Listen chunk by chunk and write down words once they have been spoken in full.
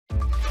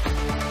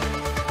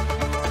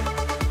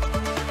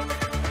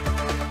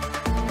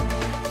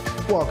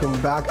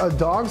Welcome back. A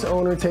dog's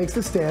owner takes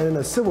the stand in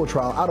a civil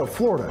trial out of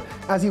Florida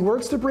as he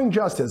works to bring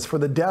justice for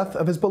the death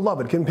of his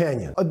beloved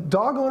companion. A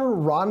dog owner,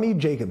 Rodney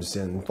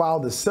Jacobson,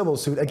 filed a civil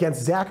suit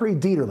against Zachary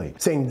Dieterle,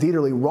 saying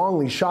Dieterle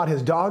wrongly shot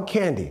his dog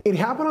Candy. It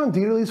happened on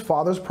Dieterle's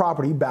father's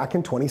property back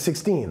in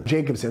 2016.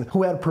 Jacobson,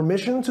 who had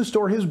permission to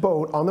store his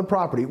boat on the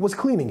property, was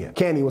cleaning it.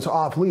 Candy was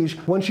off leash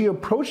when she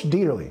approached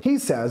Dieterle. He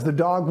says the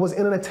dog was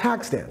in an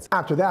attack stance.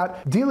 After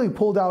that, Dieterle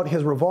pulled out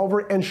his revolver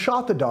and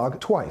shot the dog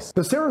twice.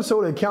 The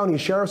Sarasota County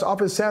Sheriff's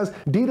Office says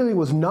Dieterle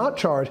was not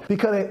charged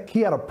because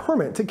he had a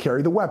permit to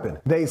carry the weapon.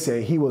 They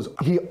say he was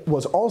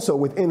also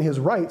within his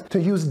right to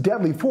use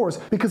deadly force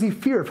because he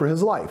feared for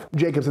his life.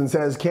 Jacobson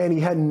says Candy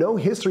had no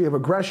history of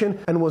aggression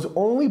and was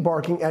only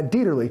barking at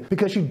Dieterle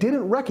because she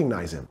didn't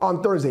recognize him.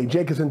 On Thursday,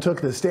 Jacobson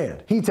took the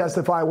stand. He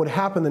testified what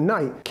happened the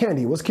night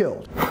Candy was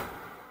killed.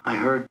 I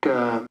heard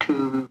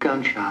 2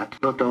 gunshots,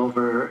 looked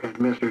over at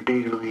Mr.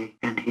 Dieterle,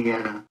 and he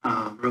had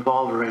a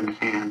revolver in his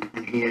hand,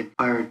 and he had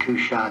fired 2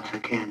 shots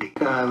at Candy.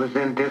 I was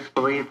in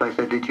disbelief. I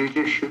said, "Did you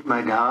just shoot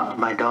my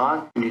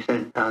dog?" And he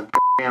said,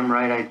 "Damn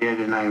right I did,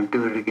 and I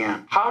do it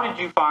again." How did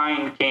you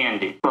find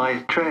Candy? Well, I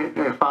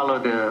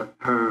followed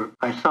her.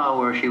 I saw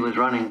where she was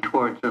running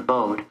towards the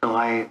boat, so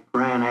I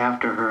ran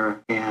after her,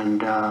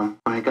 and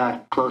when I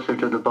got closer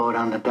to the boat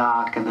on the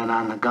dock, and then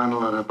on the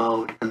gunwale of the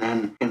boat, and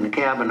then in the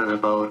cabin of the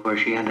boat where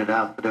she ended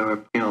up, there were,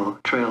 a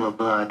trail of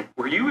blood.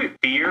 Were you in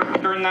fear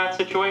during that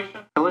situation?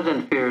 I was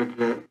in fear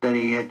that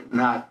he had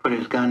not put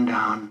his gun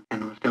down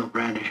and was still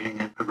brandishing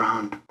it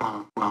around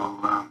while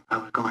I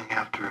was going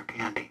after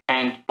Candy.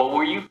 But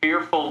were you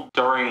fearful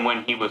during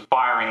when he was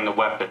firing the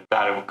weapon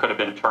that it could have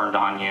been turned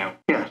on you?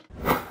 Yes.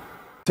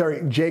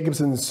 Terry,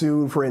 Jacobson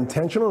sued for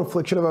intentional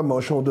infliction of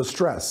emotional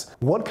distress.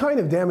 What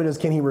kind of damages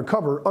can he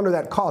recover under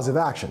that cause of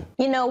action?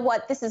 You know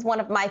what? This is one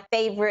of my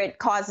favorite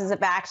causes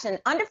of action.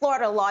 Under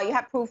Florida law, you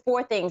have to prove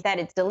 4 things: that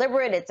it's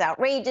deliberate, it's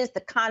outrageous, the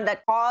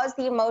conduct caused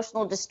the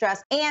emotional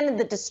distress, and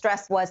the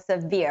distress was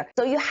severe.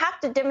 So you have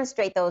to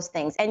demonstrate those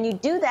things. And you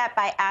do that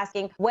by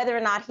asking whether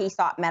or not he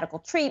sought medical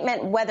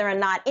treatment, whether or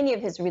not any of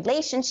his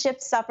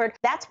relationships suffered.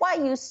 That's why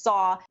you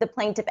saw the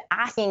plaintiff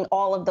asking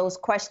all of those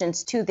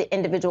questions to the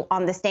individual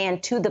on the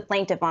stand, to the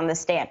plaintiff on the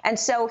stand. And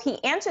so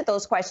he answered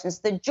those questions.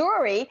 The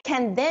jury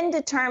can then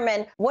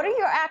determine, what are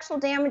your actual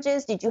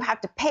damages? Did you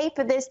have to pay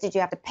for this? Did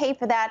you have to pay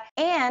for that?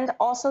 And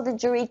also the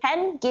jury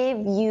can give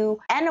you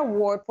an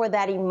award for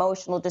that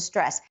emotional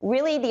distress.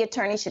 Really, the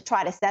attorney should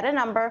try to set a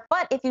number,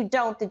 but if you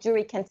don't, the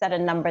jury can set a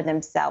number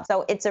themselves.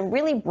 So it's a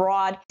really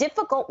broad,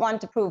 difficult one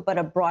to prove, but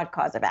a broad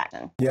cause of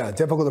action. Yeah,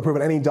 difficult to prove,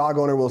 and any dog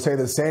owner will say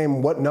the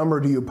same. What number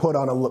do you put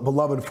on a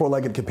beloved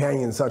 4-legged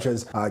companion such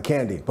as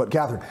Candy? But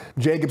Katherine,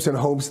 Jacobson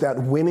hopes that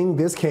winning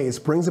this case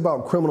brings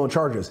about criminal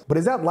charges. But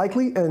is that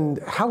likely,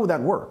 and how would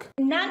that work?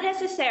 Not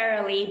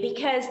necessarily,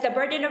 because the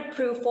burden of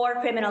proof for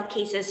criminal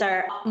cases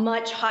are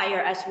much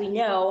higher, as we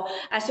know,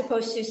 as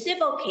opposed to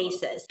civil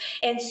cases.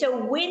 And so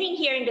winning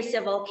here in the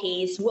civil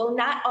case will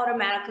not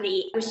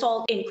automatically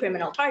result in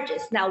criminal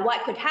charges. Now,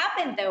 what could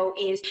happen, though,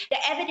 is the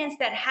evidence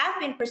that have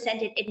been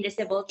presented in the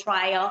civil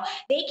trial,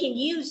 they can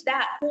use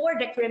that for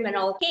the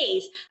criminal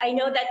case. I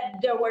know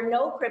that there were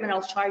no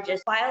criminal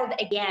charges filed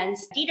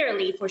against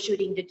Dieterle for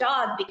shooting the dog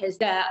because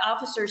the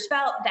officers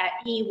felt that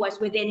he was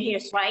within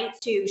his rights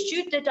to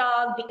shoot the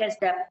dog because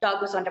the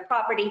dog was on the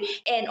property,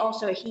 and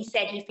also he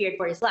said he feared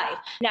for his life.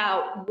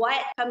 Now,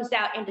 what comes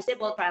out in the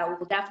civil trial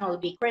will definitely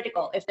be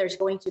critical if there's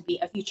going to be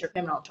a future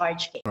criminal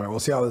charge case. All right, we'll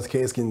see how this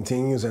case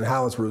continues and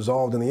how it's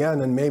resolved in the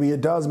end, and maybe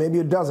it does, maybe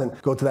it doesn't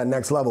go to that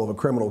next level of a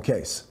criminal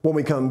case. When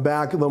we come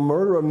back, the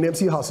murder of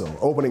Nipsey Hussle.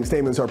 Opening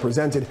statements are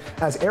presented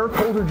as Eric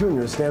Holder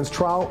Jr. stands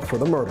trial for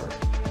the murder.